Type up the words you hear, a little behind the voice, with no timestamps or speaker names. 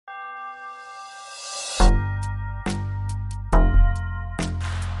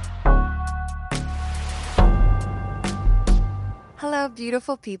Hello,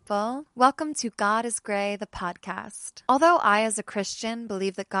 beautiful people. Welcome to God is Gray, the podcast. Although I, as a Christian,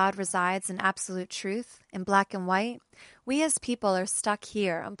 believe that God resides in absolute truth, in black and white, we as people are stuck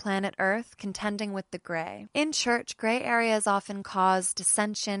here on planet Earth contending with the gray. In church, gray areas often cause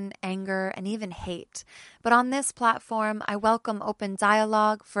dissension, anger, and even hate. But on this platform, I welcome open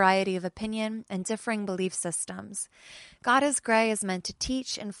dialogue, variety of opinion, and differing belief systems. God is Gray is meant to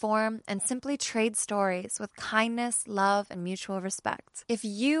teach, inform, and simply trade stories with kindness, love, and mutual respect. If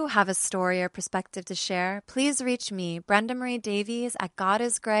you have a story or perspective to share, please reach me, Brenda Marie Davies, at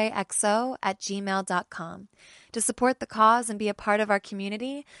godisgrayxo@gmail.com. To support the cause and be a part of our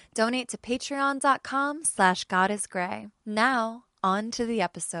community, donate to patreon.com/godisgray. Now, on to the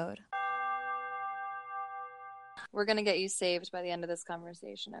episode. We're going to get you saved by the end of this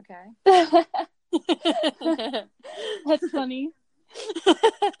conversation, okay? That's funny.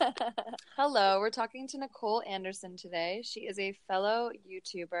 Hello, we're talking to Nicole Anderson today. She is a fellow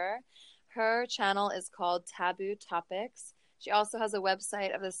YouTuber. Her channel is called Taboo Topics. She also has a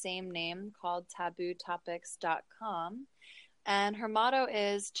website of the same name called tabootopics.com. And her motto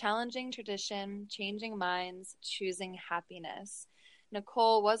is challenging tradition, changing minds, choosing happiness.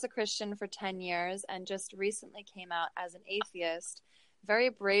 Nicole was a Christian for 10 years and just recently came out as an atheist, very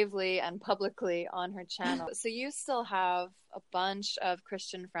bravely and publicly on her channel. So you still have a bunch of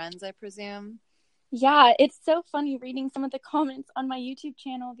Christian friends, I presume? Yeah, it's so funny reading some of the comments on my YouTube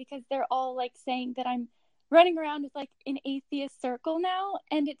channel because they're all like saying that I'm running around with like an atheist circle now,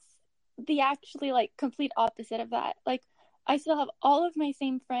 and it's the actually like complete opposite of that. Like I still have all of my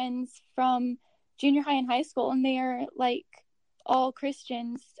same friends from junior high and high school, and they are like all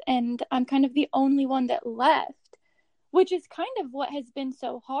Christians, and I'm kind of the only one that left, which is kind of what has been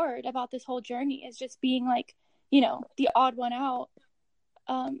so hard about this whole journey, is just being like, you know, the odd one out.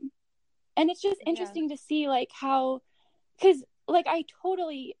 And it's just interesting to see like how, because like I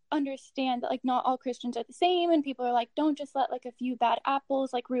totally understand that like not all Christians are the same, and people are like, don't just let like a few bad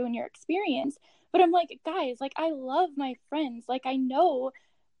apples like ruin your experience. But I'm like, guys, like I love my friends, like I know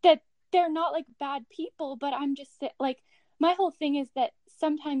that they're not like bad people, but I'm just like, my whole thing is that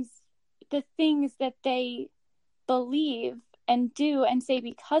sometimes the things that they believe and do and say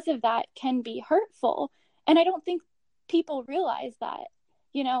because of that can be hurtful, and I don't think people realize that,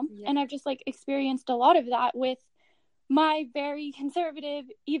 you know. And I've just like experienced a lot of that with my very conservative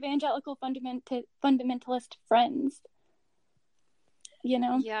evangelical fundamentalist friends, you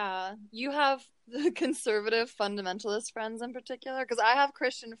know. Yeah, you have the conservative fundamentalist friends in particular, because I have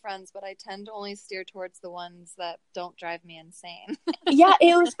Christian friends, but I tend to only steer towards the ones that don't drive me insane. Yeah,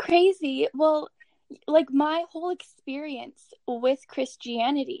 it was crazy. Well, like my whole experience with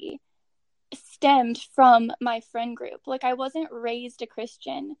Christianity stemmed from my friend group. Like I wasn't raised a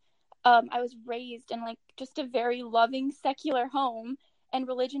Christian. I was raised in like just a very loving secular home, and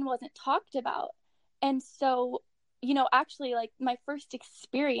religion wasn't talked about. And so, you know, actually like my first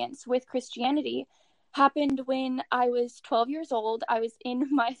experience with Christianity happened when I was 12 years old. I was in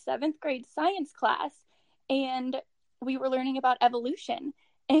my 7th grade science class, and we were learning about evolution.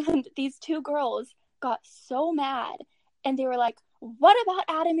 And these two girls got so mad, and they were like, what about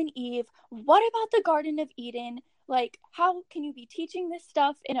Adam and Eve? What about the Garden of Eden? Like, how can you be teaching this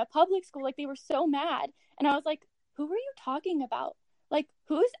stuff in a public school? Like, they were so mad. And I was like, who are you talking about? Like,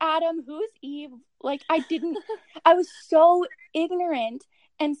 who's Adam? Who's Eve? Like, I was so ignorant.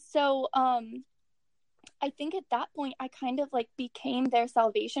 And so, I think at that point, I kind of like became their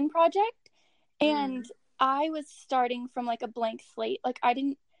salvation project. And I was starting from like a blank slate. Like, I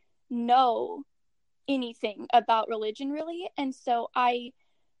didn't know anything about religion really, and so I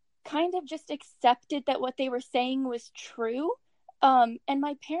kind of just accepted that what they were saying was true, and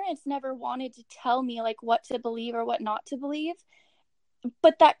my parents never wanted to tell me like what to believe or what not to believe,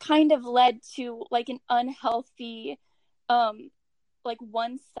 but that kind of led to like an unhealthy like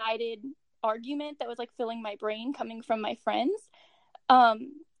one-sided argument that was like filling my brain coming from my friends,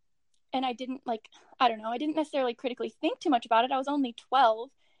 and I didn't like, I don't know, I didn't necessarily critically think too much about it. I was only 12,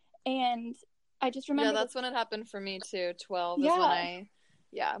 and I just remember. Yeah, that's when it happened for me too. 12 is when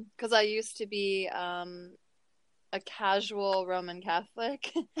because I used to be a casual Roman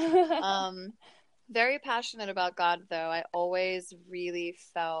Catholic. Very passionate about God, though. I always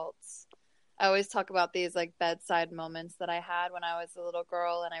talk about these like bedside moments that I had when I was a little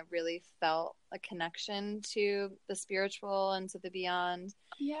girl, and I really felt a connection to the spiritual and to the beyond.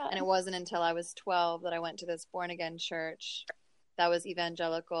 Yeah. And it wasn't until I was 12 that I went to this born again church that was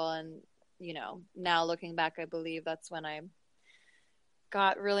evangelical, and you know, now looking back, I believe that's when I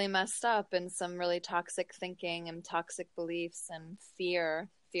got really messed up in some really toxic thinking and toxic beliefs and fear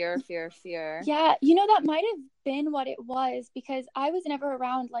fear, fear, fear. Yeah, you know, that might have been what it was, because I was never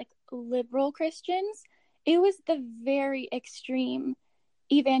around like liberal Christians. It was the very extreme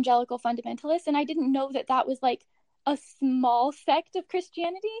evangelical fundamentalists, and I didn't know that that was like a small sect of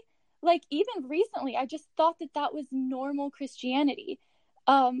Christianity. Like even recently, I just thought that that was normal Christianity.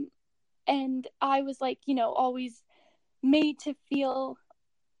 And I was like, you know, always made to feel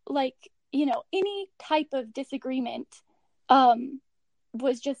like, you know, any type of disagreement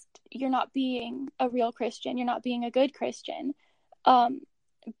was just, you're not being a real Christian, you're not being a good Christian.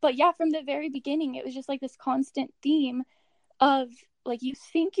 But yeah, from the very beginning, it was just like this constant theme of like, you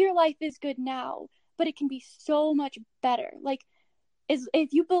think your life is good now, but it can be so much better. Like,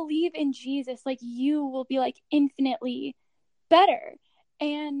 if you believe in Jesus, like you will be like infinitely better.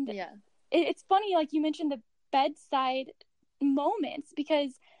 And Yeah. it's funny, like you mentioned the bedside moments,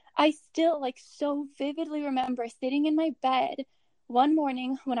 because I still like so vividly remember sitting in my bed one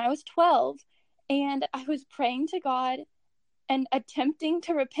morning when I was 12, and I was praying to God and attempting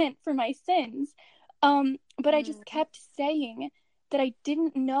to repent for my sins. But I just kept saying that I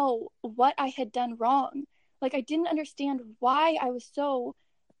didn't know what I had done wrong. Like, I didn't understand why I was so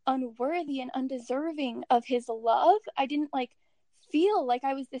unworthy and undeserving of his love. I didn't like feel like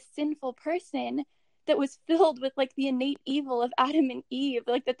I was this sinful person that was filled with like the innate evil of Adam and Eve,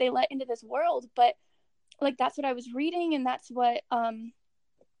 like that they let into this world. But like that's what I was reading, and that's what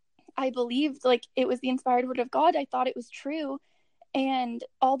I believed. Like it was the inspired word of God. I thought it was true. And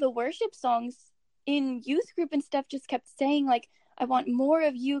all the worship songs in youth group and stuff just kept saying like, I want more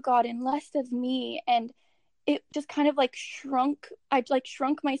of you, God, and less of me. And it just kind of like I like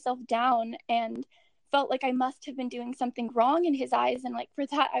shrunk myself down and felt like I must have been doing something wrong in his eyes. And like for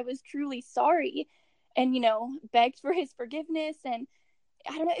that, I was truly sorry, and, you know, begged for his forgiveness. And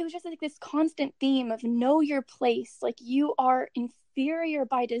I don't know, it was just like this constant theme of know your place. Like you are inferior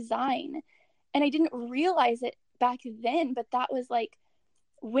by design. And I didn't realize it back then, but that was like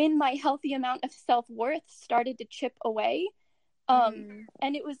when my healthy amount of self-worth started to chip away. And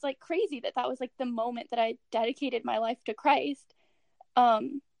it was like crazy that that was like the moment that I dedicated my life to Christ.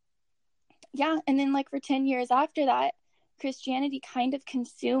 Yeah, and then like for 10 years after that, Christianity kind of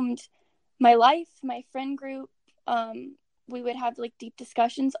consumed my life, my friend group. We would have like deep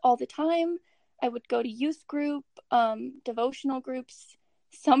discussions all the time. I would go to youth group, devotional groups,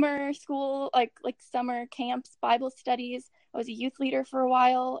 summer school, like summer camps, Bible studies. I was a youth leader for a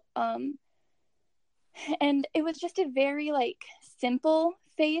while. And it was just a very like simple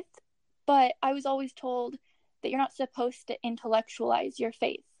faith, but I was always told that you're not supposed to intellectualize your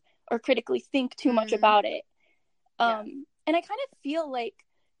faith or critically think too much about it. And I kind of feel like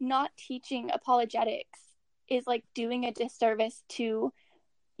not teaching apologetics is like doing a disservice to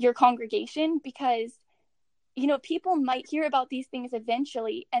your congregation, because, you know, people might hear about these things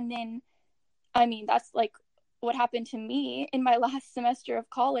eventually. And then, I mean, that's like what happened to me in my last semester of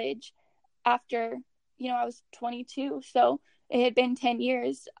college after, you know, I was 22. So it had been 10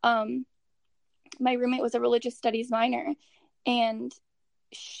 years. My roommate was a religious studies minor, and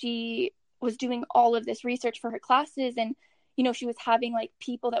she was doing all of this research for her classes. And, you know, she was having like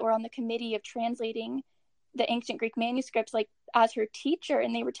people that were on the committee of translating the ancient Greek manuscripts, like as her teacher.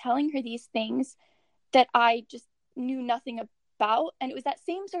 And they were telling her these things that I just knew nothing about. And it was that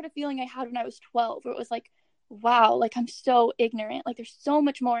same sort of feeling I had when I was 12, where it was like, wow, like I'm so ignorant. Like there's so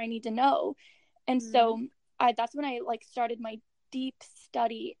much more I need to know. And so that's when I like started my deep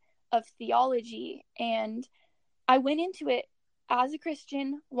study of theology. And I went into it as a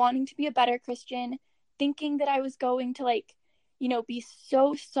Christian, wanting to be a better Christian, thinking that I was going to like, you know, be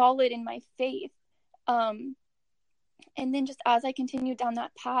so solid in my faith. And then just as I continued down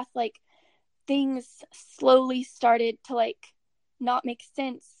that path, like things slowly started to like not make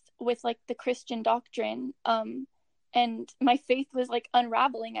sense with like the Christian doctrine. And my faith was like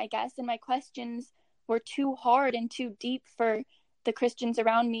unraveling, I guess. And my questions were too hard and too deep for the Christians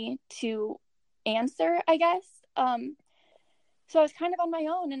around me to answer, I guess. So I was kind of on my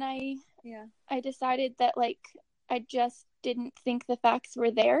own, and I decided that like I just didn't think the facts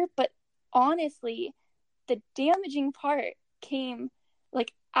were there. But honestly, the damaging part came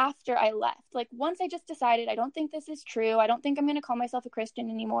like after I left. Like once I just decided I don't think this is true, I don't think I'm going to call myself a Christian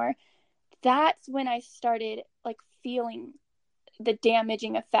anymore, that's when I started like feeling the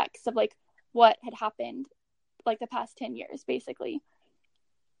damaging effects of like what had happened like the past 10 years basically.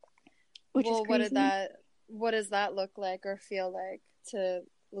 Which is crazy. What does that look like or feel like to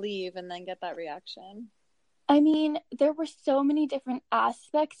leave and then get that reaction? I mean, there were so many different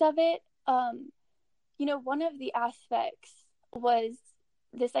aspects of it. You know, one of the aspects was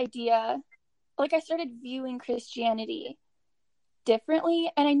this idea, like I started viewing Christianity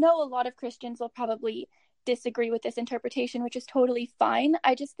differently. And I know a lot of Christians will probably disagree with this interpretation, which is totally fine.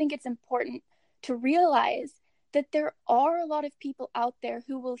 I just think it's important to realize that there are a lot of people out there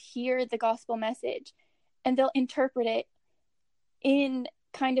who will hear the gospel message and they'll interpret it in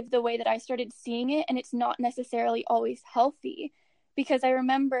kind of the way that I started seeing it, and it's not necessarily always healthy. Because I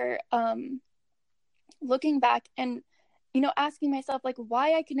remember looking back and, asking myself, like,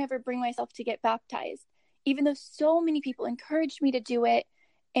 why I could never bring myself to get baptized, even though so many people encouraged me to do it.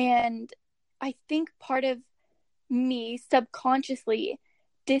 And I think part of me subconsciously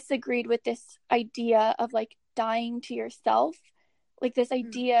disagreed with this idea of like dying to yourself, like this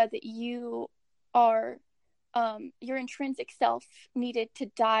idea that you are your intrinsic self needed to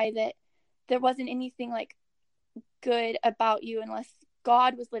die, that there wasn't anything like good about you unless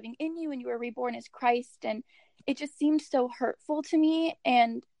God was living in you and you were reborn as Christ. And it just seemed so hurtful to me.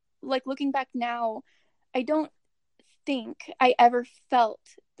 And like looking back now, I don't think I ever felt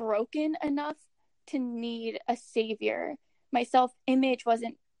broken enough to need a savior. My self-image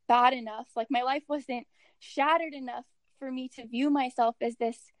wasn't bad enough. Like my life wasn't shattered enough for me to view myself as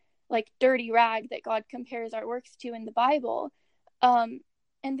this like dirty rag that God compares our works to in the Bible. And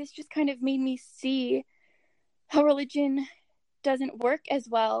this just kind of made me see how religion doesn't work as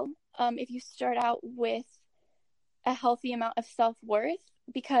well if you start out with a healthy amount of self-worth.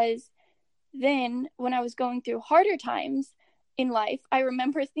 Because then when I was going through harder times in life, I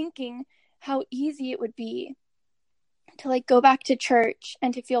remember thinking how easy it would be to like go back to church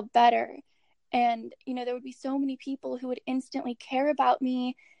and to feel better. And, there would be so many people who would instantly care about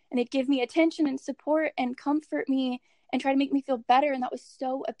me and they'd give me attention and support and comfort me and try to make me feel better. And that was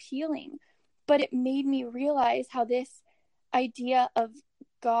so appealing. But it made me realize how this idea of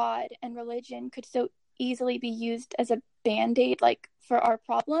God and religion could so easily be used as a band-aid, like for our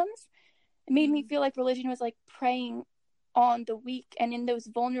problems. It made me feel like religion was like preying on the weak, and in those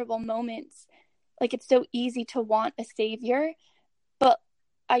vulnerable moments, like it's so easy to want a savior, but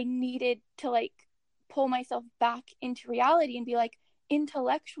I needed to like pull myself back into reality and be like,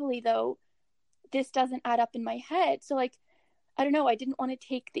 intellectually though, this doesn't add up in my head. So like, I don't know, I didn't want to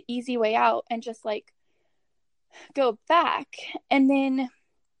take the easy way out and just like go back. And then,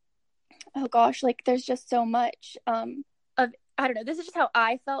 oh gosh, like there's just so much of, I don't know, this is just how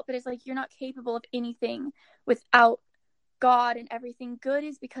I felt, but it's like, you're not capable of anything without God, and everything good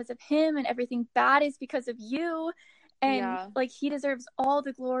is because of him and everything bad is because of you. And like he deserves all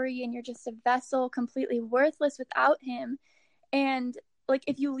the glory and you're just a vessel completely worthless without him. And like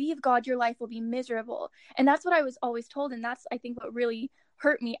if you leave God, your life will be miserable. And that's what I was always told. And that's, I think, what really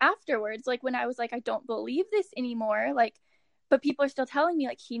hurt me afterwards, like when I was like, I don't believe this anymore, like, but people are still telling me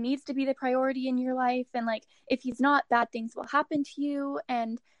like he needs to be the priority in your life, and like if he's not, bad things will happen to you.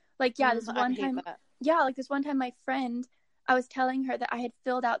 And like this one time this one time my friend, I was telling her that I had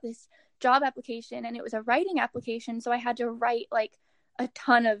filled out this job application and it was a writing application, so I had to write like a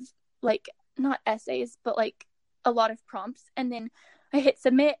ton of like, not essays, but like a lot of prompts. And then I hit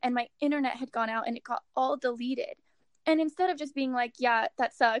submit and my internet had gone out and it got all deleted. And instead of just being like, yeah,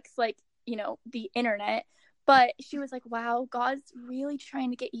 that sucks, like, the internet, but she was like, wow, God's really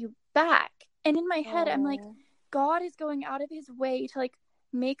trying to get you back. And in my head, I'm like, God is going out of his way to like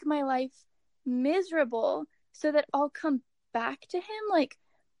make my life miserable so that I'll come back to him. Like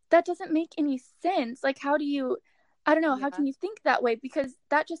that doesn't make any sense. Like how do you, I don't know, how can you think that way? Because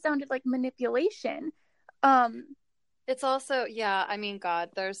that just sounded like manipulation. It's also, I mean, God,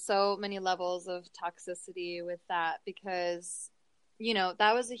 there's so many levels of toxicity with that, because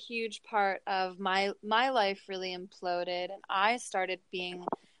that was a huge part of my life really imploded, and I started being,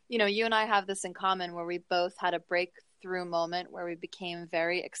 you and I have this in common where we both had a breakthrough moment where we became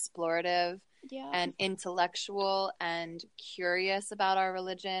very explorative and intellectual and curious about our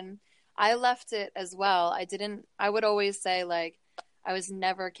religion. I left it as well. I would always say like I was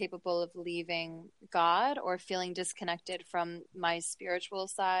never capable of leaving God or feeling disconnected from my spiritual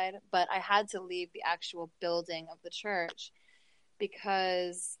side, but I had to leave the actual building of the church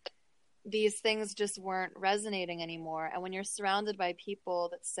because these things just weren't resonating anymore. And when you're surrounded by people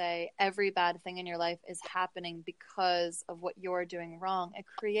that say every bad thing in your life is happening because of what you're doing wrong, it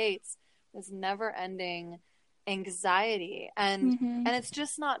creates this never-ending anxiety. And it's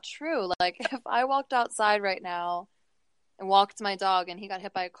just not true. Like if I walked outside right now and walked my dog and he got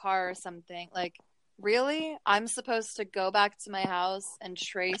hit by a car or something, like really? I'm supposed to go back to my house and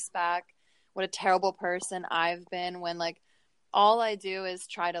trace back what a terrible person I've been when like all I do is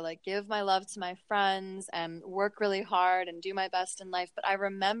try to like give my love to my friends and work really hard and do my best in life. But I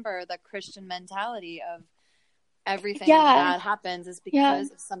remember the Christian mentality of everything Yeah. bad happens is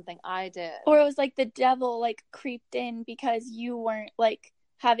because of something I did. Or it was like the devil like creeped in because you weren't like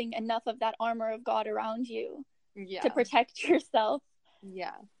having enough of that armor of God around you to protect yourself.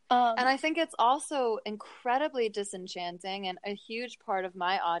 Yeah. And I think it's also incredibly disenchanting, and a huge part of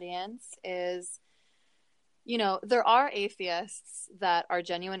my audience is, you know, there are atheists that are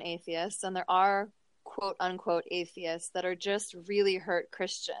genuine atheists, and there are quote unquote atheists that are just really hurt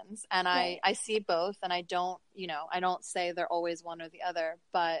Christians. And I see both, and I don't say they're always one or the other,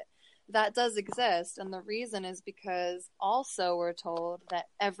 but that does exist. And the reason is because also we're told that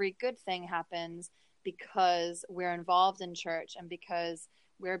every good thing happens because we're involved in church, and because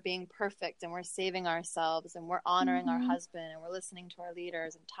we're being perfect, and we're saving ourselves, and we're honoring our husband, and we're listening to our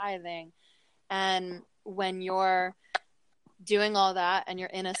leaders and tithing. And when you're doing all that and you're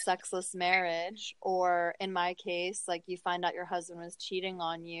in a sexless marriage, or in my case, like you find out your husband was cheating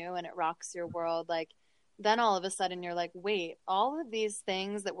on you and it rocks your world, like then all of a sudden you're like, wait, all of these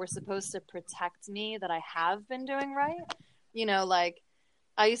things that were supposed to protect me that I have been doing right, you know, like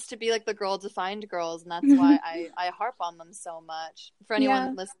I used to be like the girl to find girls, and that's why I harp on them so much. For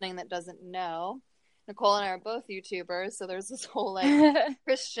anyone listening that doesn't know, Nicole and I are both YouTubers, so there's this whole like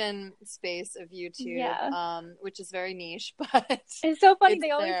Christian space of YouTube, which is very niche, but it's so funny.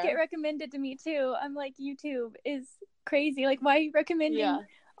 They always get recommended to me too. I'm like, YouTube is crazy. Like, why are you recommending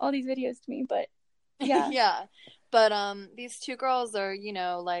all these videos to me? But but these two girls are, you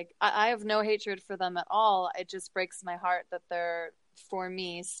know, like I have no hatred for them at all. It just breaks my heart that they're, for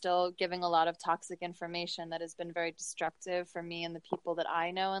me, still giving a lot of toxic information that has been very destructive for me and the people that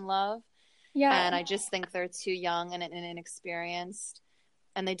I know and love. And I just think they're too young and inexperienced,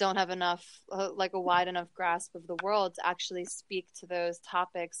 and they don't have enough, like a wide enough grasp of the world to actually speak to those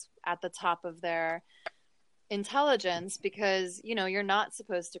topics at the top of their intelligence, because, you know, you're not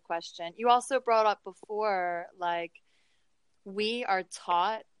supposed to question. You also brought up before, like, we are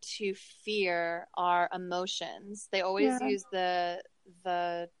taught to fear our emotions. They always use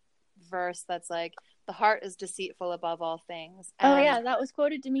the verse that's like, the heart is deceitful above all things. And that was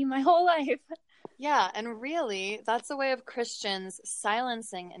quoted to me my whole life. And really, that's a way of Christians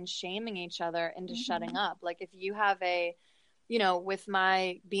silencing and shaming each other into shutting up. Like, if you have a, you know, with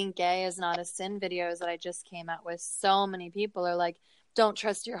my being gay is not a sin videos that I just came out with, so many people are like, don't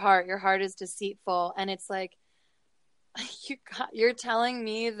trust your heart is deceitful. And it's like, you're telling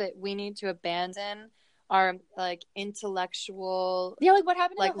me that we need to abandon our like intellectual like what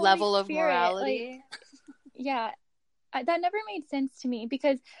happened to like the Holy level of Spirit? morality? Like, that never made sense to me,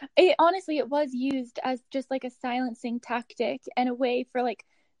 because it honestly, it was used as just like a silencing tactic and a way for like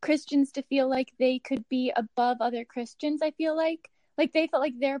Christians to feel like they could be above other Christians. I feel like they felt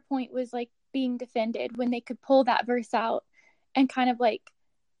like their point was like being defended when they could pull that verse out and kind of like,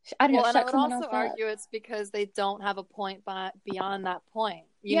 I don't know. And I would also argue it's because they don't have a point beyond that point.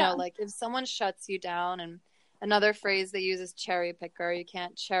 You know, like if someone shuts you down, and another phrase they use is cherry picker. You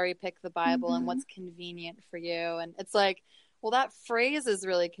can't cherry pick the Bible and what's convenient for you. And it's like, well, that phrase is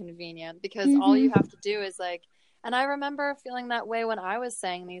really convenient, because all you have to do is like, and I remember feeling that way when I was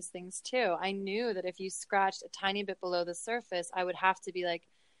saying these things too. I knew that if you scratched a tiny bit below the surface, I would have to be like,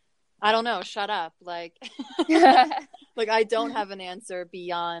 I don't know, shut up. Like, like I don't have an answer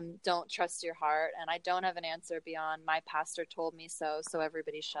beyond don't trust your heart. And I don't have an answer beyond my pastor told me so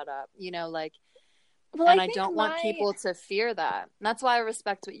everybody shut up. You know, like, and I don't want people to fear that. And that's why I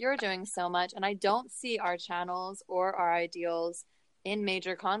respect what you're doing so much. And I don't see our channels or our ideals in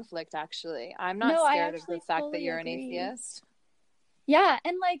major conflict, actually. I'm not scared of the fact that you're an atheist. Yeah,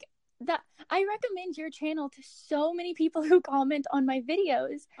 and like that, I recommend your channel to so many people who comment on my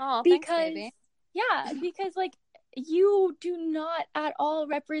videos. Oh, thanks, baby. Yeah, because like you do not at all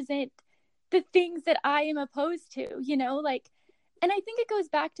represent the things that I am opposed to, you know, like, and I think it goes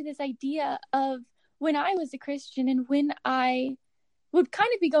back to this idea of when I was a Christian and when I would kind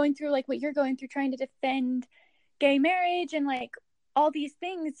of be going through like what you're going through, trying to defend gay marriage and like all these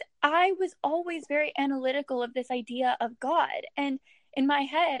things, I was always very analytical of this idea of God. And in my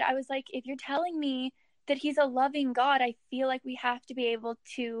head, I was like, if you're telling me that he's a loving God, I feel like we have to be able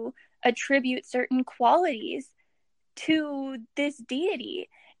to attribute certain qualities to this deity.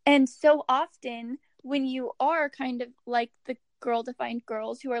 And so often when you are kind of like the girl to find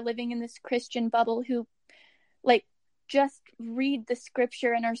girls who are living in this Christian bubble, who like just read the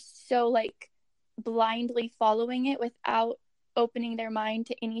scripture and are so like blindly following it without opening their mind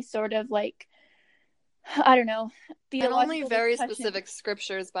to any sort of like, I don't know, and only very specific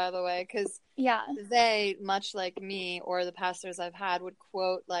scriptures, by the way, because they, much like me or the pastors I've had, would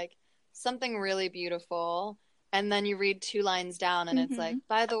quote like something really beautiful, and then you read 2 lines down and it's like,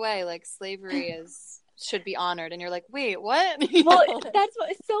 by the way, like slavery is should be honored, and you're like, wait, what? Well, that's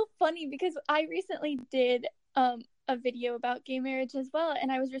what is so funny, because I recently did a video about gay marriage as well,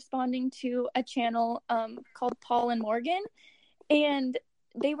 and I was responding to a channel called Paul and Morgan, and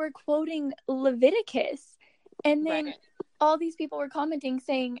they were quoting Leviticus, and then all these people were commenting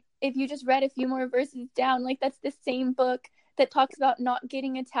saying, if you just read a few more verses down, like, that's the same book that talks about not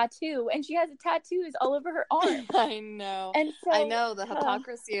getting a tattoo, and she has tattoos all over her arm. I know. And so I know the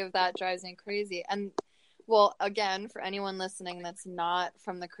hypocrisy of that drives me crazy. And well, again, for anyone listening that's not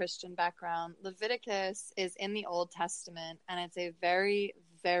from the Christian background, Leviticus is in the Old Testament, and it's a very,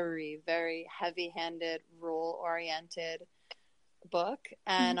 very, very heavy-handed, rule-oriented book.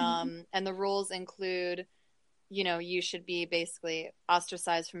 And and the rules include, you know, you should be basically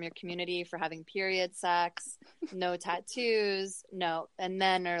ostracized from your community for having period sex, no tattoos, no, and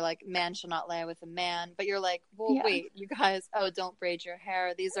men are like, man shall not lie with a man. But you're like, well, wait, you guys, don't braid your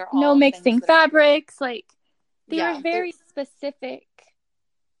hair. These are all no mixing fabrics. Like, they are very specific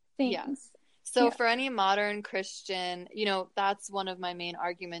things. Yeah. So for any modern Christian, you know, that's one of my main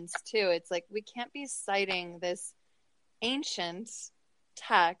arguments too. It's like, we can't be citing this ancient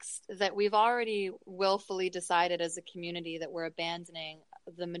text that we've already willfully decided as a community that we're abandoning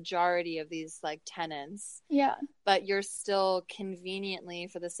the majority of these like tenets. Yeah. But you're still conveniently,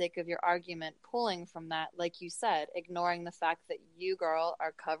 for the sake of your argument, pulling from that, like you said, ignoring the fact that you, girl,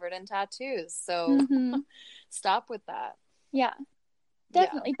 are covered in tattoos. So stop with that. Yeah,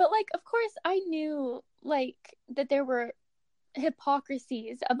 definitely. Yeah. But like, of course, I knew like that there were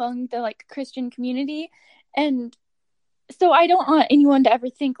hypocrisies among the like Christian community, and so I don't want anyone to ever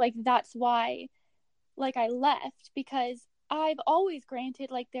think like that's why like I left, because I've always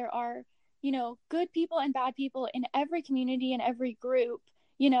granted like there are, you know, good people and bad people in every community and every group,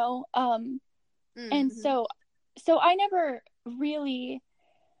 you know, and so I never really,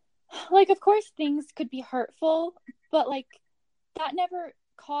 like, of course things could be hurtful, but like that never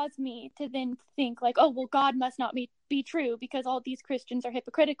caused me to then think like, oh, well, God must not be true because all these Christians are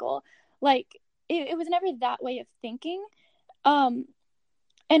hypocritical. Like, it was never that way of thinking. And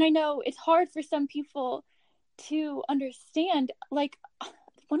I know it's hard for some people to understand. Like,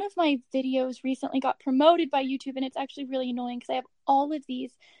 one of my videos recently got promoted by YouTube, and it's actually really annoying because I have all of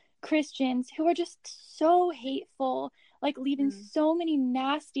these Christians who are just so hateful, like leaving so many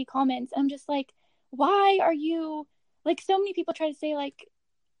nasty comments. I'm just like, why are you, like, so many people try to say like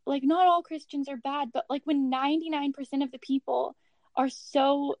not all Christians are bad, but like when 99% of the people are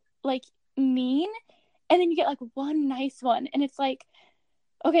so like mean, and then you get like one nice one, and it's like,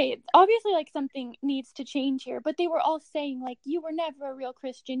 okay, obviously like something needs to change here, but they were all saying like, you were never a real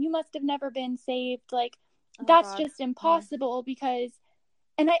Christian, you must have never been saved, like that's just impossible because,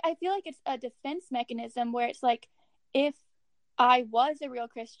 and I feel like it's a defense mechanism where it's like, if I was a real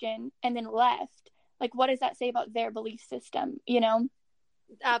Christian and then left, like what does that say about their belief system, you know?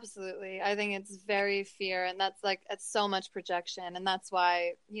 Absolutely. I think it's very fear, and that's like, it's so much projection, and that's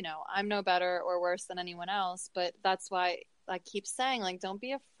why, you know, I'm no better or worse than anyone else, but that's why I keep saying, like, don't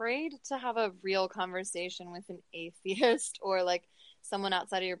be afraid to have a real conversation with an atheist or like someone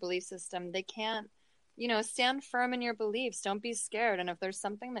outside of your belief system. They can't, you know, stand firm in your beliefs. Don't be scared. And if there's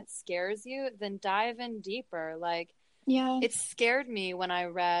something that scares you, then dive in deeper. Like, yeah, it scared me when I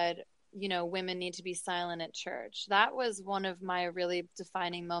read, you know, women need to be silent at church. That was one of my really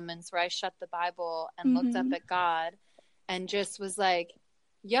defining moments where I shut the Bible and looked up at God and just was like,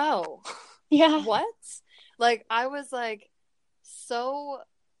 yo, what? Like, I was like so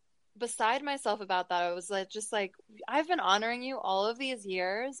beside myself about that. I was like, just like, I've been honoring you all of these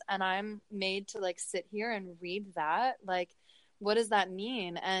years, and I'm made to like sit here and read that. Like, what does that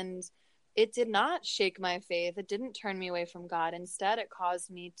mean? And it did not shake my faith. It didn't turn me away from God. Instead, it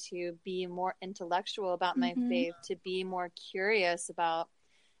caused me to be more intellectual about my faith, to be more curious about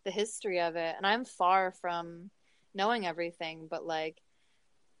the history of it. And I'm far from knowing everything, but like,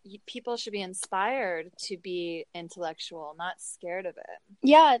 people should be inspired to be intellectual, not scared of it.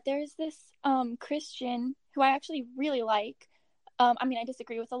 Yeah, there's this Christian who I actually really like. I mean, I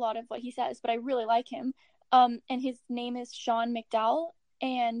disagree with a lot of what he says, but I really like him. And his name is Sean McDowell,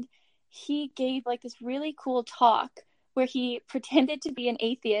 and he gave like this really cool talk where he pretended to be an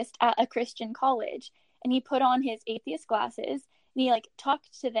atheist at a Christian college, and he put on his atheist glasses and he like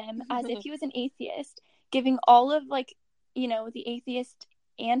talked to them as if he was an atheist, giving all of like, you know, the atheist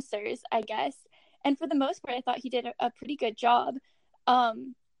answers, I guess. And for the most part, I thought he did a pretty good job.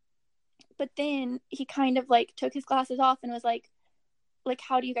 But then he kind of like took his glasses off and was like,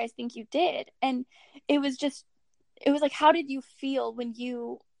 how do you guys think you did? And it was like, how did you feel when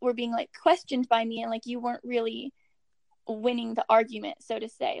you were being like questioned by me and like you weren't really winning the argument, so to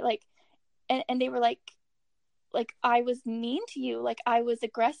say? Like, and they were like I was mean to you, like I was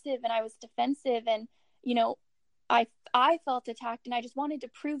aggressive and I was defensive, and you know, I felt attacked, and I just wanted to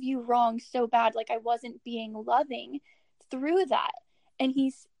prove you wrong so bad, like I wasn't being loving through that. And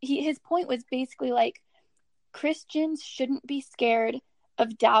his point was basically like, Christians shouldn't be scared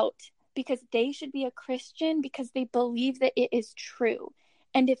of doubt, because they should be a Christian because they believe that it is true.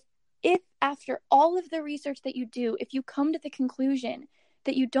 And if after all of the research that you do, if you come to the conclusion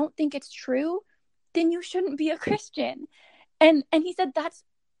that you don't think it's true, then you shouldn't be a Christian. And he said that's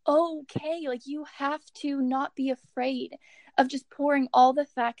okay. Like, you have to not be afraid of just pouring all the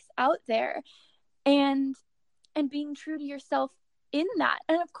facts out there and being true to yourself in that.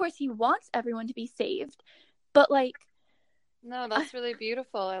 And of course he wants everyone to be saved, but like, no, that's really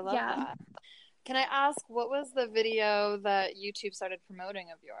beautiful. I love yeah. that. Can I ask, what was the video that YouTube started promoting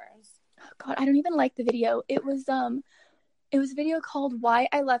of yours? Oh God, I don't even like the video. It was a video called Why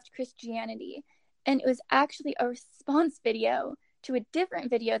I Left Christianity, and it was actually a response video to a different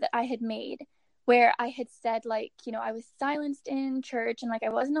video that I had made, where I had said, like, you know, I was silenced in church and like I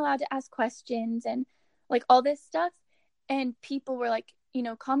wasn't allowed to ask questions and like all this stuff, and people were like, you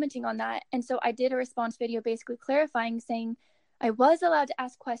know, commenting on that. And so I did a response video basically clarifying, saying I was allowed to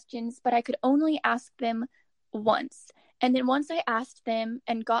ask questions, but I could only ask them once. And then once I asked them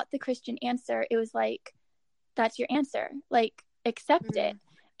and got the Christian answer, it was like, that's your answer, like accept it.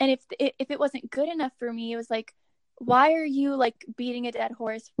 And if it wasn't good enough for me, it was like, why are you like beating a dead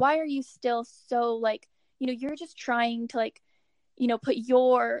horse? Why are you still so like, you know, you're just trying to like, you know, put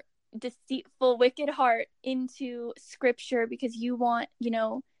your deceitful, wicked heart into scripture because you want, you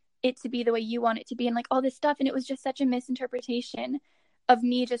know, it to be the way you want it to be, and like all this stuff. And it was just such a misinterpretation of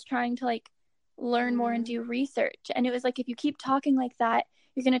me just trying to like learn more and do research. And it was like, if you keep talking like that,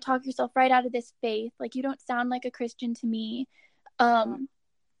 you're going to talk yourself right out of this faith. Like, you don't sound like a Christian to me. And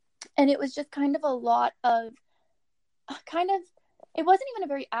it was just kind of a lot of it wasn't even a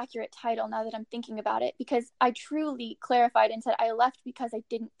very accurate title now that I'm thinking about it, because I truly clarified and said I left because I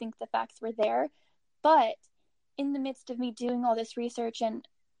didn't think the facts were there. But in the midst of me doing all this research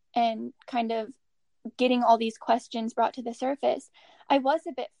and kind of getting all these questions brought to the surface, I was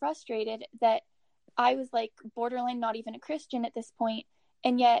a bit frustrated that I was like borderline not even a Christian at this point.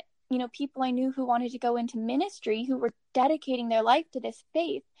 And yet, you know, people I knew who wanted to go into ministry, who were dedicating their life to this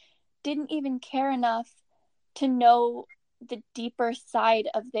faith, didn't even care enough to know the deeper side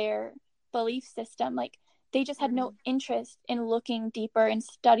of their belief system. Like, they just had no interest in looking deeper and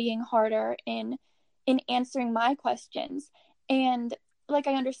studying harder in answering my questions. And like,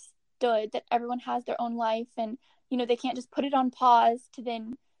 I understood that everyone has their own life, and you know, they can't just put it on pause to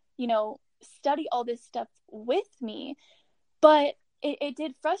then, you know, study all this stuff with me. But it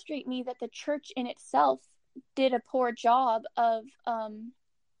did frustrate me that the church in itself did a poor job of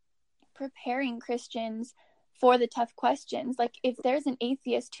preparing Christians for the tough questions. Like, if there's an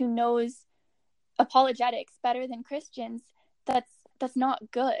atheist who knows apologetics better than Christians, that's not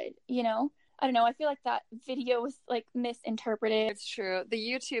good, you know? I don't know. I feel like that video was like misinterpreted. It's true. The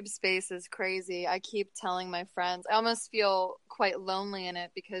YouTube space is crazy. I keep telling my friends, I almost feel quite lonely in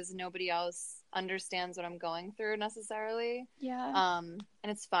it because nobody else understands what I'm going through necessarily. Yeah. And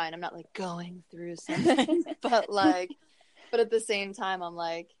it's fine. I'm not like going through something, but at the same time, I'm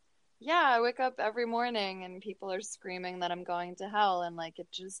like, yeah, I wake up every morning and people are screaming that I'm going to hell, and like, it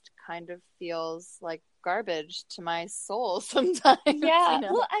just kind of feels like garbage to my soul sometimes. Yeah. You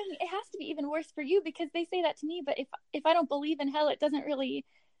know? Well, I mean, it has to be even worse for you because they say that to me, but if I don't believe in hell, it doesn't really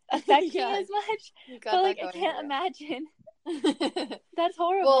affect me as much. But like, I can't imagine. That's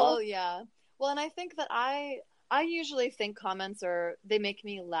horrible. Well, yeah. Well, and I think that I usually think comments they make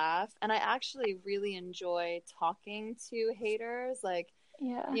me laugh, and I actually really enjoy talking to haters. Like,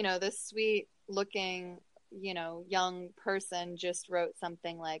 yeah, you know, this sweet looking, you know, young person just wrote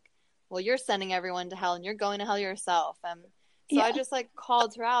something like, well, you're sending everyone to hell and you're going to hell yourself. And so I just like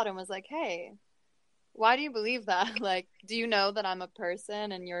called her out and was like, hey, why do you believe that? Like, do you know that I'm a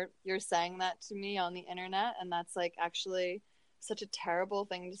person and you're saying that to me on the internet? And that's like actually such a terrible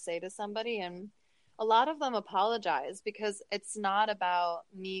thing to say to somebody. And a lot of them apologize because it's not about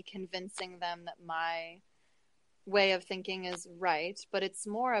me convincing them that my way of thinking is right, but it's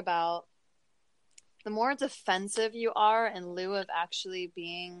more about the more defensive you are in lieu of actually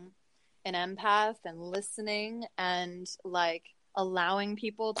being an empath and listening and like allowing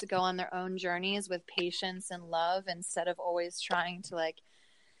people to go on their own journeys with patience and love instead of always trying to like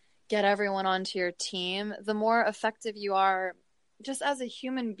get everyone onto your team, the more effective you are just as a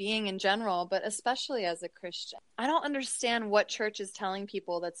human being in general, but especially as a Christian. I don't understand what church is telling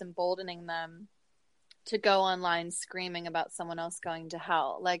people that's emboldening them to go online screaming about someone else going to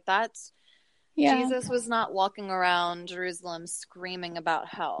hell. Like, that's Yeah. Jesus was not walking around Jerusalem screaming about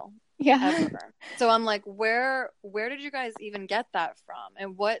hell. Yeah. Ever. So I'm like, where did you guys even get that from?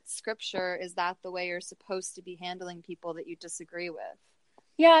 And what scripture is that the way you're supposed to be handling people that you disagree with?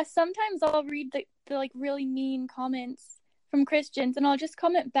 Yeah, sometimes I'll read the like really mean comments from Christians, and I'll just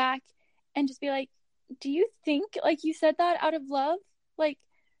comment back and just be like, do you think like you said that out of love? Like,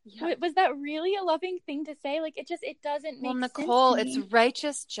 was that really a loving thing to say? Like, it doesn't make Nicole, sense to me. it's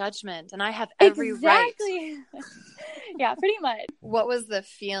righteous judgment, and I have every right. Yeah, pretty much. What was the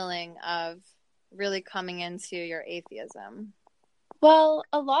feeling of really coming into your atheism? Well,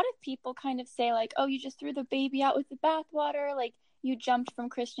 a lot of people kind of say like, oh, you just threw the baby out with the bathwater, like you jumped from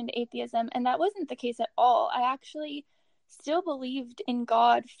Christian to atheism, and that wasn't the case at all. I actually still believed in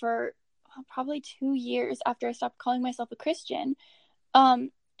God for probably 2 years after I stopped calling myself a Christian.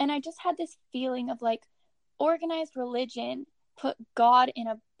 And I just had this feeling of like organized religion put God in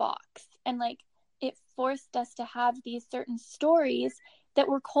a box, and like it forced us to have these certain stories that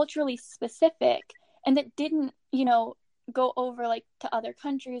were culturally specific and that didn't, go over like to other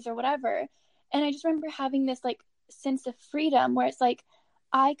countries or whatever. And I just remember having this like sense of freedom where it's like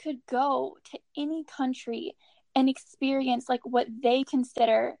I could go to any country and experience like what they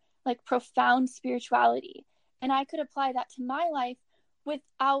consider like profound spirituality, and I could apply that to my life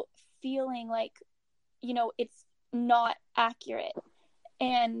without feeling like it's not accurate.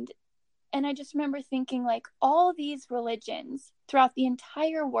 And I just remember thinking like all these religions throughout the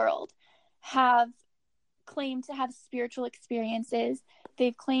entire world have claimed to have spiritual experiences.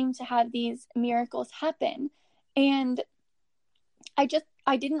 They've claimed to have these miracles happen. And I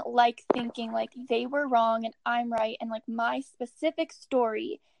didn't like thinking like they were wrong and I'm right, and like my specific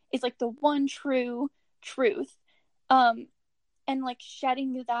story is like the one true truth. And like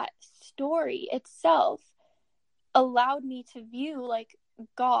shedding that story itself allowed me to view like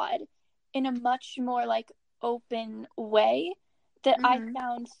God in a much more like open way that I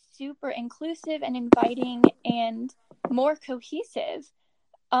found super inclusive and inviting and more cohesive.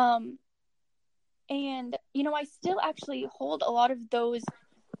 And I still actually hold a lot of those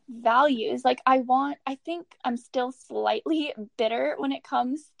values. Like I think I'm still slightly bitter when it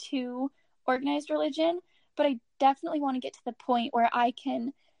comes to organized religion, but I definitely want to get to the point where I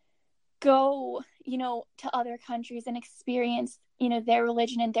can go, to other countries and experience, their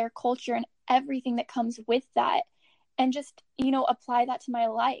religion and their culture and everything that comes with that, and just, apply that to my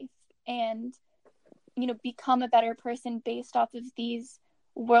life and, become a better person based off of these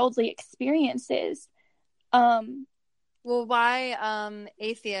worldly experiences. Well, why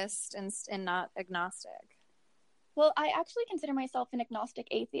atheist and not agnostic? Well, I actually consider myself an agnostic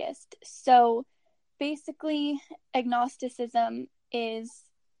atheist. So basically, agnosticism is,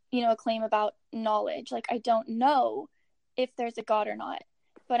 a claim about knowledge. Like, I don't know if there's a God or not,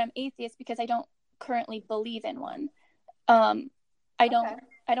 but I'm atheist because I don't currently believe in one. I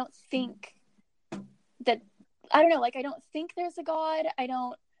don't think that, I don't know, like, I don't think there's a God. I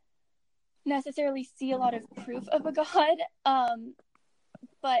don't necessarily see a lot of proof of a God.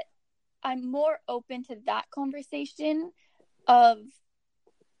 But I'm more open to that conversation of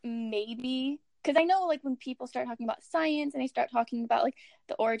maybe, because I know like when people start talking about science and they start talking about like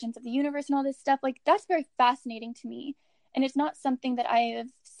the origins of the universe and all this stuff, like that's very fascinating to me, and it's not something that I have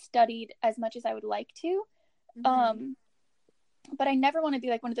studied as much as I would like to. But I never want to be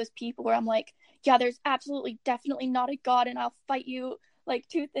like one of those people where I'm like, yeah, there's absolutely definitely not a God and I'll fight you like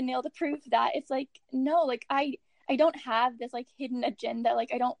tooth and nail to prove that. It's like, no, like I don't have this like hidden agenda.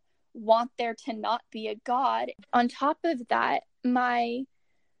 Like I don't want there to not be a God. On top of that, my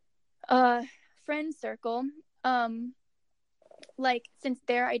friend circle, like since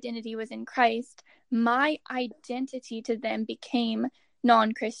their identity was in Christ, my identity to them became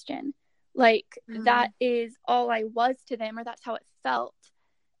non-Christian. Like that is all I was to them, or that's how it felt.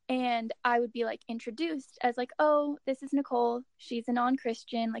 And I would be like introduced as like, oh, this is Nicole, she's a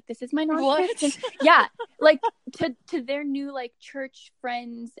non-Christian, like this is my non-Christian. Yeah, like to their new like church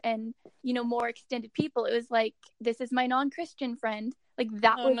friends and more extended people, it was like, this is my non-Christian friend. Like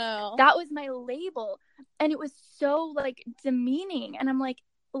that was my label, and it was so like demeaning. And I'm like,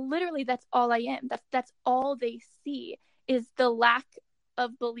 literally that's all I am. That's all they see is the lack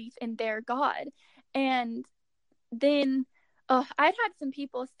of belief in their God. And then I'd had some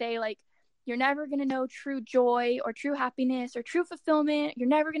people say like, you're never going to know true joy or true happiness or true fulfillment. You're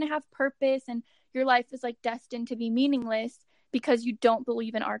never going to have purpose, and your life is like destined to be meaningless because you don't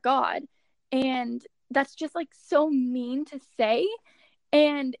believe in our God. And that's just like so mean to say.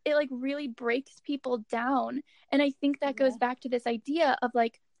 And it like really breaks people down. And I think that goes back to this idea of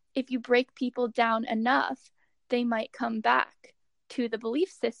like, if you break people down enough, they might come back to the belief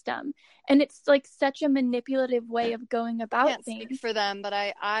system. And it's like such a manipulative way of going about Can't things. speak for them, but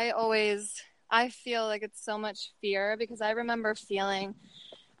I feel like it's so much fear, because I remember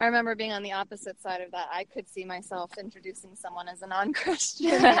being on the opposite side of that. I could see myself introducing someone as a non-Christian,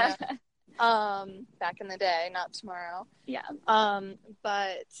 you know, back in the day, not tomorrow. Yeah.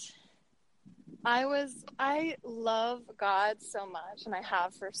 But I love God so much, and I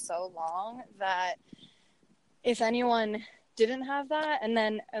have for so long, that if anyone didn't have that, and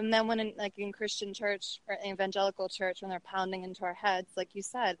then when in Christian church or evangelical church, when they're pounding into our heads, like you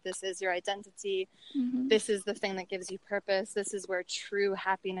said, this is your identity, this is the thing that gives you purpose, this is where true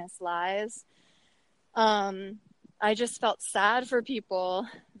happiness lies. I just felt sad for people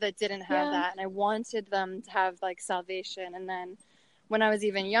that didn't have that, and I wanted them to have like salvation. And then when I was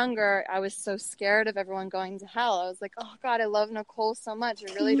even younger, I was so scared of everyone going to hell. I was like, oh God, I love Nicole so much,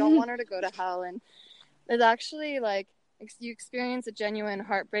 I really don't want her to go to hell. And it's actually like, you experience a genuine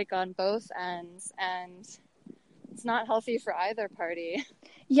heartbreak on both ends, and it's not healthy for either party.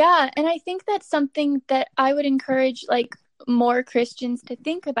 Yeah, and I think that's something that I would encourage like more Christians to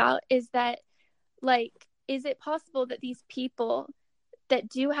think about, is that like, is it possible that these people that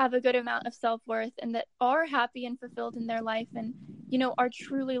do have a good amount of self-worth and that are happy and fulfilled in their life and, you know, are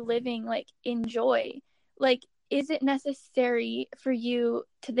truly living like in joy, like, is it necessary for you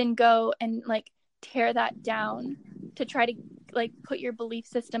to then go and like tear that down to try to like put your belief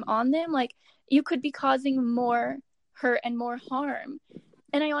system on them? Like, you could be causing more hurt and more harm.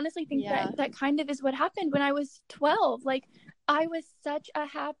 And I honestly think that kind of is what happened when I was 12. Like, I was such a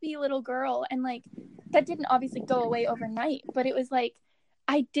happy little girl, and like that didn't obviously go away overnight, but it was like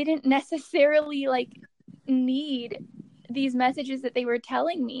I didn't necessarily like need these messages that they were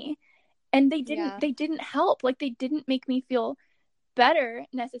telling me, and they didn't help. Like, they didn't make me feel better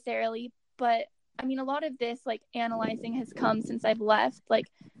necessarily. But I mean, a lot of this like analyzing has come since I've left. Like,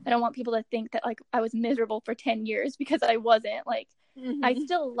 I don't want people to think that like I was miserable for 10 years, because I wasn't. Like, I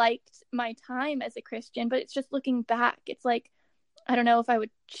still liked my time as a Christian, but it's just looking back, it's like, I don't know if I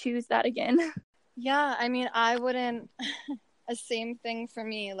would choose that again. Yeah, I mean, I wouldn't. A same thing for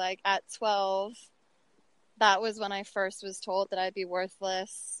me. Like, at 12, that was when I first was told that I'd be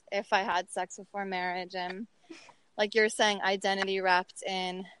worthless if I had sex before marriage. And like you're saying, identity wrapped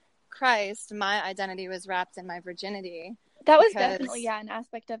in Christ, my identity was wrapped in my virginity. That was definitely, an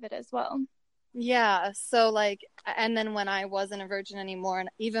aspect of it as well. Yeah, so like, and then when I wasn't a virgin anymore, and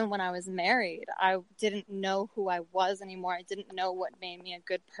even when I was married, I didn't know who I was anymore. I didn't know what made me a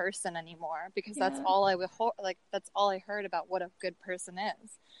good person anymore, because that's all that's all I heard about what a good person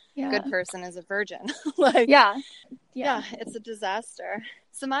is. Good person is a virgin. Like, yeah, it's a disaster.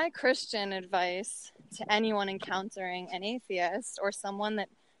 So my Christian advice to anyone encountering an atheist or someone that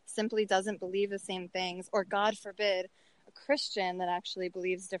simply doesn't believe the same things, or God forbid, Christian that actually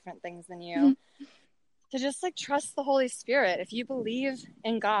believes different things than you, to just like trust the Holy Spirit. If you believe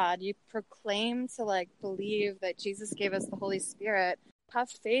in God, you proclaim to like believe that Jesus gave us the Holy Spirit. Have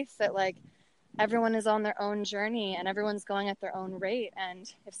faith that like everyone is on their own journey and everyone's going at their own rate,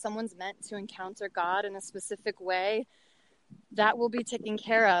 and if someone's meant to encounter God in a specific way, that will be taken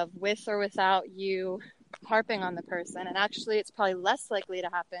care of with or without you harping on the person. And actually, it's probably less likely to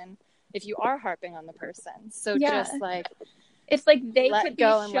happen if you are harping on the person. So just like, it's like they could be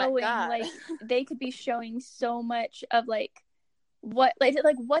showing like they could be showing so much of like what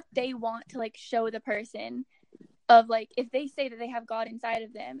they want to like show the person, of like, if they say that they have God inside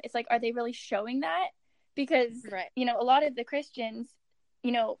of them, it's like, are they really showing that? Because you know, a lot of the Christians,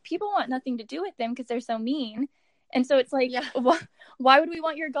 you know, people want nothing to do with them because they're so mean. And so it's like, why would we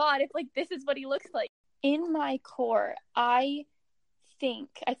want your God if like this is what he looks like? In my core, I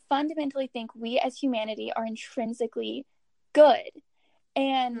fundamentally think we as humanity are intrinsically good.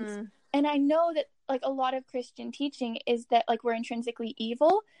 And I know that like a lot of Christian teaching is that like we're intrinsically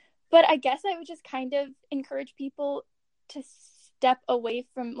evil, but I guess I would just kind of encourage people to step away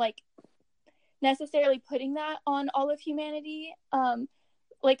from like necessarily putting that on all of humanity.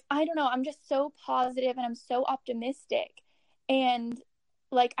 Like, I don't know, I'm just so positive and I'm so optimistic. And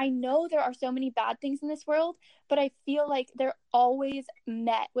like, I know there are so many bad things in this world, but I feel like they're always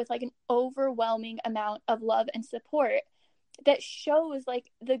met with like an overwhelming amount of love and support that shows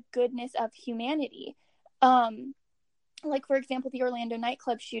like the goodness of humanity. Like, for example, the Orlando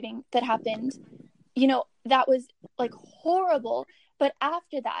nightclub shooting that happened, you know, that was like horrible. But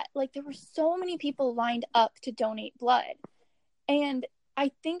after that, like, there were so many people lined up to donate blood. And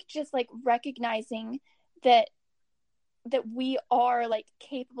I think just like recognizing that we are like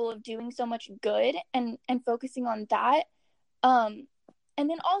capable of doing so much good and focusing on that. And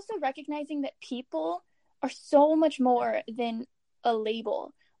then also recognizing that people are so much more than a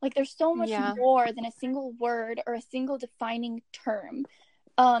label. Like, there's so much more than a single word or a single defining term.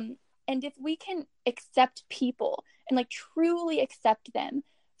 And if we can accept people and like truly accept them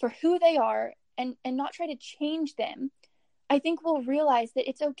for who they are and not try to change them, I think we'll realize that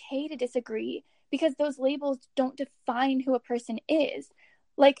it's okay to disagree, because those labels don't define who a person is.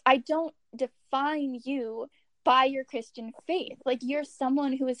 Like, I don't define you by your Christian faith. Like, you're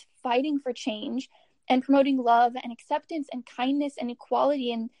someone who is fighting for change and promoting love and acceptance and kindness and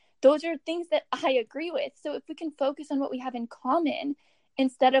equality. And those are things that I agree with. So if we can focus on what we have in common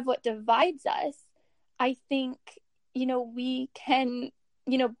instead of what divides us, I think, we can,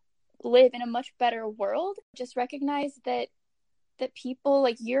 live in a much better world. Just recognize that people,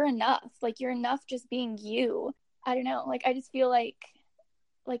 like, you're enough. Like, you're enough just being you. I don't know. Like, I just feel like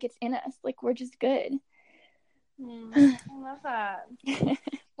it's in us. Like, we're just good. I love that.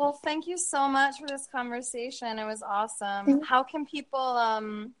 Well, thank you so much for this conversation. It was awesome. How can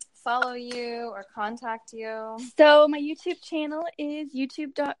people follow you or contact you? So my YouTube channel is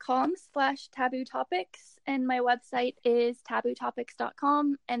youtube.com/taboo topics, and my website is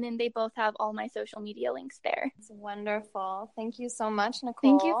tabootopics.com, and then they both have all my social media links there. It's wonderful. Thank you so much,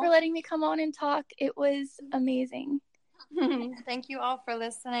 Nicole. Thank you for letting me come on and talk. It was amazing. Thank you all for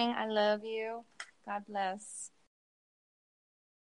listening. I love you. God bless.